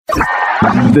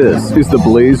This is the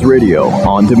Blaze Radio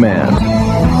on demand.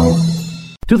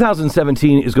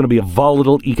 2017 is going to be a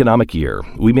volatile economic year.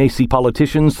 We may see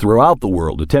politicians throughout the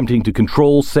world attempting to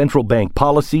control central bank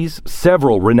policies.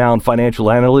 Several renowned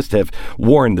financial analysts have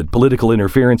warned that political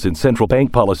interference in central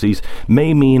bank policies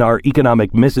may mean our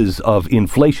economic misses of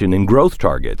inflation and growth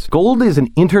targets. Gold is an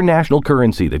international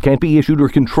currency that can't be issued or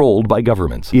controlled by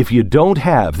governments. If you don't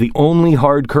have the only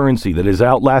hard currency that has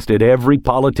outlasted every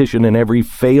politician and every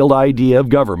failed idea of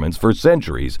governments for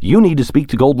centuries, you need to speak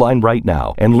to Goldline right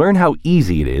now and learn how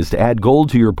easy it is to add gold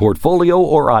to your portfolio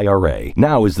or IRA.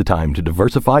 Now is the time to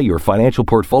diversify your financial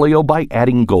portfolio by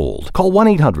adding gold. Call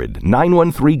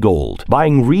 1-800-913-GOLD.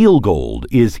 Buying real gold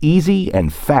is easy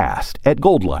and fast at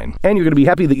Goldline. And you're going to be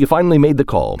happy that you finally made the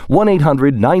call.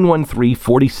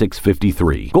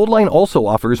 1-800-913-4653. Goldline also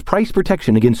offers price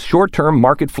protection against short-term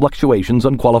market fluctuations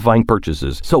on qualifying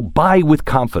purchases. So buy with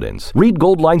confidence. Read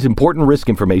Goldline's important risk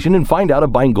information and find out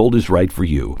if buying gold is right for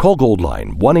you. Call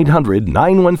Goldline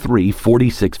 1-800-913-4653.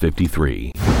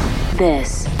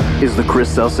 This is the Chris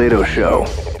Salcedo Show.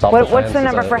 What's the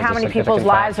number for how many people's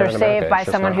lives are saved by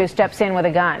someone who steps in with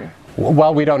a gun?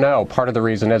 Well, we don't know. Part of the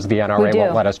reason is the NRA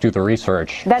won't let us do the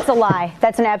research. That's a lie.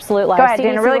 That's an absolute lie. Go ahead,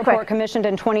 Dana, really quick. Report commissioned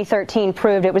in 2013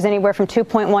 proved it was anywhere from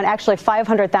 2.1, actually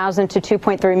 500,000 to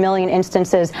 2.3 million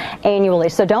instances annually.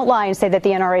 So don't lie and say that the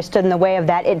NRA stood in the way of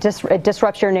that. It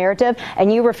disrupts your narrative,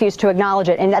 and you refuse to acknowledge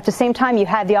it. And at the same time, you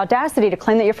have the audacity to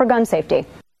claim that you're for gun safety.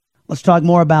 Let's talk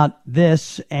more about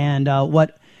this and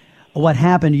what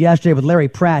happened yesterday with Larry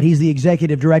Pratt. He's the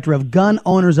executive director of Gun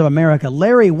Owners of America.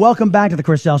 Larry, welcome back to the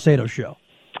Chris Salcedo Show.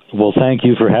 Well, thank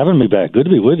you for having me back. Good to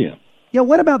be with you. Yeah,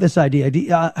 what about this idea?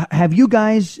 Have you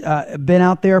guys been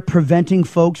out there preventing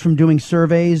folks from doing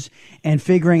surveys and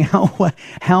figuring out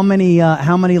how many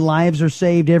lives are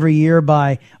saved every year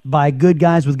by good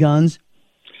guys with guns?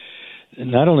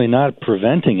 Not only not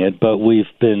preventing it, but we've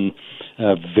been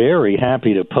very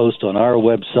happy to post on our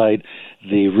website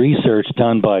the research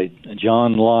done by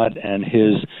John Lott and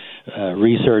his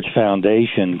research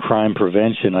foundation, Crime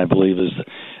Prevention, I believe is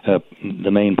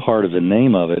the main part of the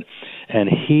name of it. And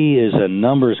he is a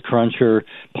numbers cruncher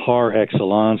par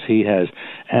excellence. He has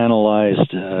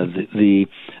analyzed the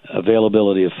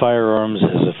availability of firearms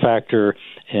as a factor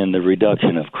in the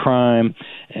reduction of crime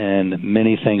and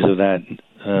many things of that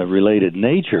related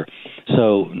nature.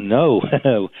 So, no,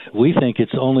 we think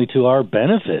it's only to our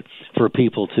benefit for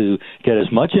people to get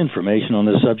as much information on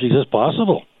this subject as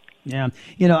possible. Yeah.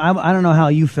 You know, I don't know how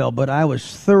you felt, but I was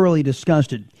thoroughly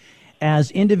disgusted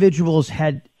as individuals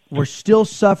were still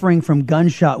suffering from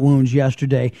gunshot wounds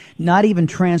yesterday, not even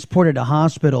transported to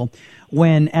hospital,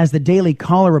 when, as the Daily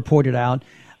Caller reported out,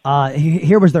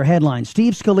 here was their headline: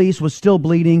 Steve Scalise was still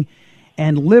bleeding,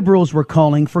 and liberals were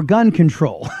calling for gun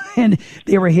control. And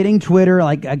they were hitting Twitter,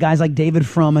 like guys like David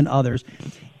Frum and others.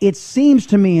 It seems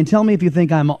to me, and tell me if you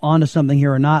think I'm onto something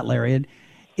here or not, Larry,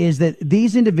 is that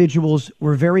these individuals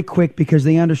were very quick because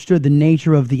they understood the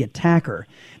nature of the attacker,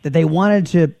 that they wanted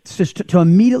to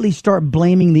immediately start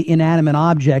blaming the inanimate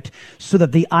object so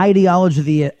that the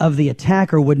ideology of the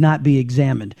attacker would not be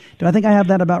examined. Do I think I have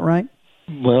that about right?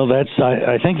 Well,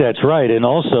 I think that's right. And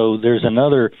also there's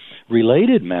another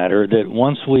related matter that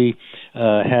once we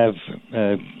have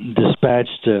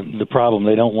dispatched the problem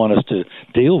they don't want us to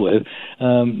deal with,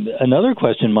 another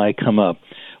question might come up.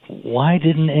 Why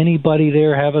didn't anybody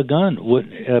there have a gun?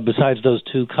 Besides those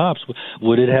two cops,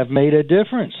 would it have made a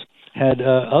difference? Had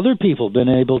other people been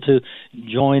able to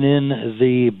join in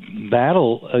the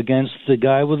battle against the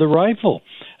guy with the rifle?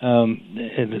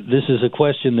 This is a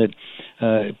question that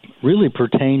really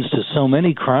pertains to so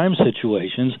many crime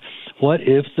situations. What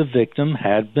if the victim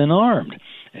had been armed?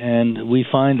 And we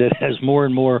find that as more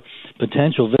and more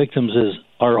potential victims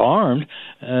are armed,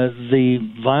 the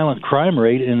violent crime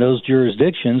rate in those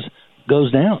jurisdictions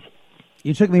goes down.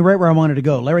 You took me right where I wanted to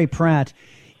go. Larry Pratt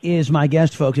is my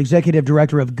guest, folks, executive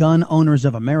director of Gun Owners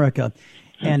of America.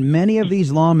 And many of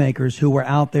these lawmakers who were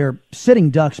out there sitting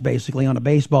ducks, basically, on a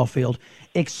baseball field,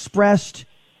 expressed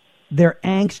their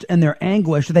angst and their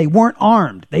anguish. They weren't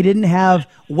armed. They didn't have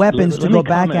weapons to go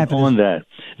back after on that.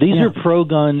 These are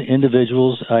pro-gun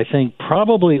individuals. I think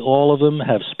probably all of them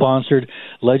have sponsored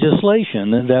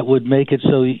legislation that would make it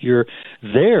so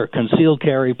their concealed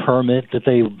carry permit that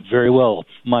they very well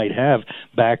might have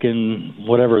back in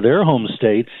whatever their home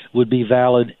state would be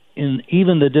valid in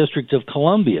even the District of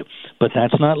Columbia. But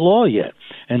that's not law yet.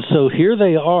 And so here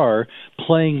they are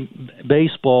playing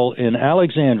baseball in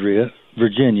Alexandria,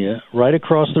 Virginia, right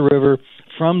across the river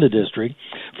from the district.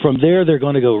 From there, they're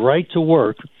going to go right to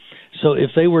work So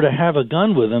if they were to have a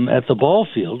gun with them at the ball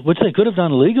field, which they could have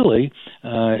done legally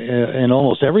in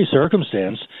almost every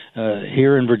circumstance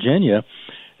here in Virginia,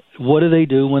 what do they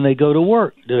do when they go to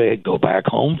work? Do they go back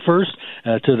home first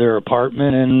to their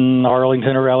apartment in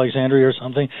Arlington or Alexandria or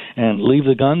something and leave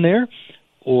the gun there?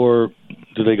 Or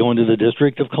do they go into the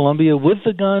District of Columbia with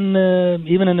the gun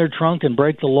even in their trunk and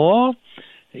break the law?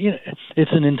 You know,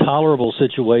 it's an intolerable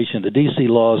situation. The D.C.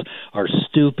 laws are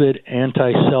stupid,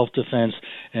 anti-self-defense,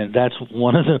 and that's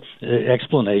one of the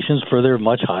explanations for their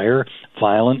much higher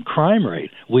violent crime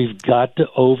rate. We've got to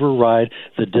override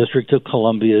the District of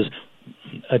Columbia's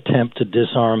attempt to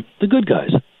disarm the good guys.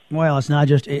 Well, it's not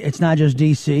just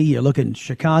D.C. You look in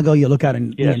Chicago, you look out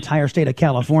in the entire state of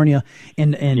California,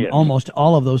 and almost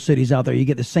all of those cities out there, you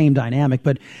get the same dynamic.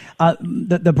 But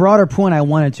the broader point I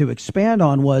wanted to expand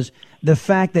on was the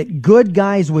fact that good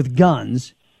guys with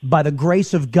guns, by the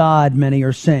grace of God, many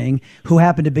are saying, who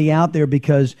happen to be out there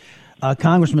because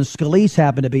Congressman Scalise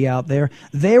happened to be out there,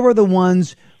 they were the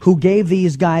ones who gave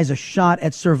these guys a shot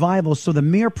at survival. So the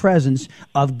mere presence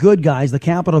of good guys, the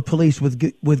Capitol Police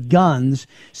with guns,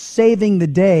 saving the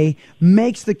day,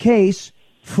 makes the case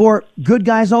for good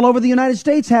guys all over the United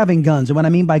States having guns. And what I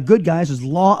mean by good guys is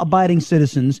law-abiding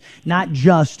citizens, not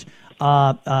just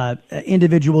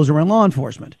individuals who are in law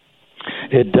enforcement.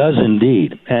 It does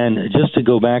indeed. And just to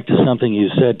go back to something you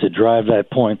said to drive that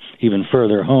point even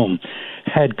further home,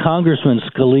 had Congressman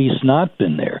Scalise not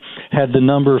been there, had the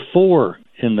number 4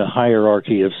 in the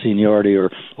hierarchy of seniority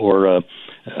or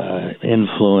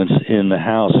influence in the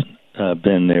House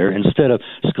been there instead of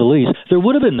Scalise, there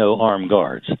would have been no armed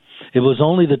guards. It's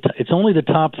only the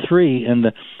top 3 in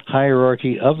the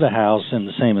hierarchy of the House and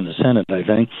the same in the Senate, I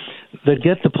think, that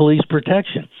get the police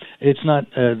protection. It's not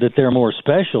that they're more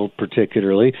special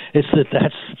particularly. It's that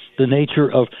that's the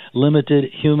nature of limited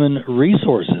human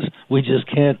resources. We just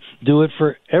can't do it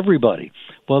for everybody.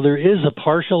 Well, there is a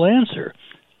partial answer.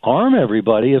 Arm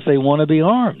everybody if they want to be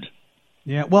armed.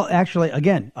 Yeah, well, actually,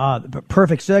 again,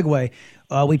 perfect segue.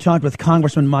 We talked with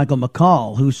Congressman Michael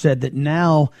McCaul, who said that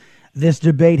now this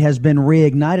debate has been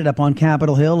reignited up on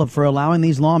Capitol Hill for allowing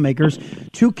these lawmakers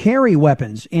to carry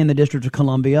weapons in the District of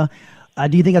Columbia.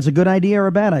 Do you think that's a good idea or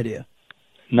a bad idea?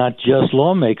 Not just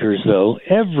lawmakers, though,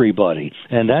 everybody.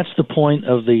 And that's the point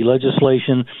of the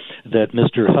legislation that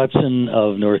Mr. Hudson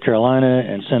of North Carolina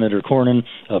and Senator Cornyn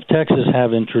of Texas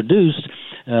have introduced.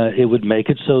 It would make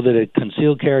it so that a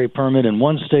concealed carry permit in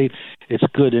one state, it's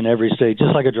good in every state,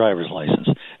 just like a driver's license.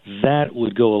 That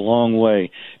would go a long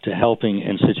way to helping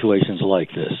in situations like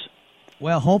this.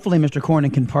 Well, hopefully Mr.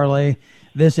 Cornyn can parlay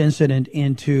this incident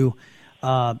into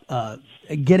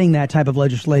getting that type of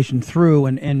legislation through,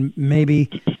 and maybe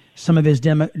some of his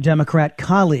Democrat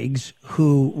colleagues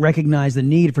who recognize the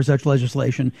need for such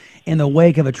legislation in the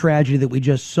wake of a tragedy that we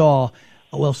just saw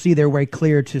will see their way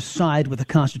clear to side with the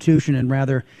Constitution and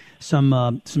rather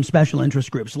some special interest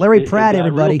groups. Larry Pratt,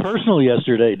 everybody. It got real personal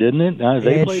yesterday, didn't it?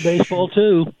 They play baseball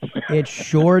too. It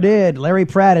sure did. Larry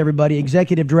Pratt, everybody,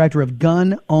 Executive Director of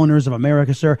Gun Owners of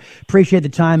America, sir. Appreciate the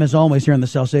time as always here on the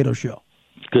Salcedo Show.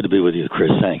 It's good to be with you,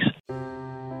 Chris. Thanks.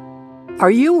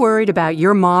 Are you worried about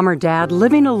your mom or dad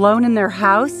living alone in their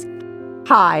house?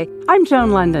 Hi, I'm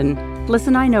Joan London.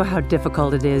 Listen, I know how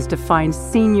difficult it is to find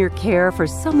senior care for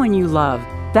someone you love.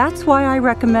 That's why I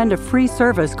recommend a free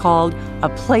service called A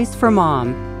Place for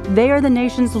Mom. They are the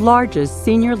nation's largest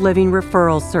senior living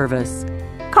referral service.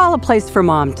 Call A Place for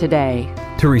Mom today.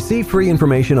 To receive free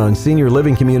information on senior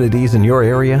living communities in your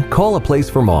area, call A Place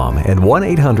for Mom at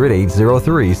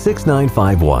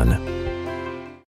 1-800-803-6951.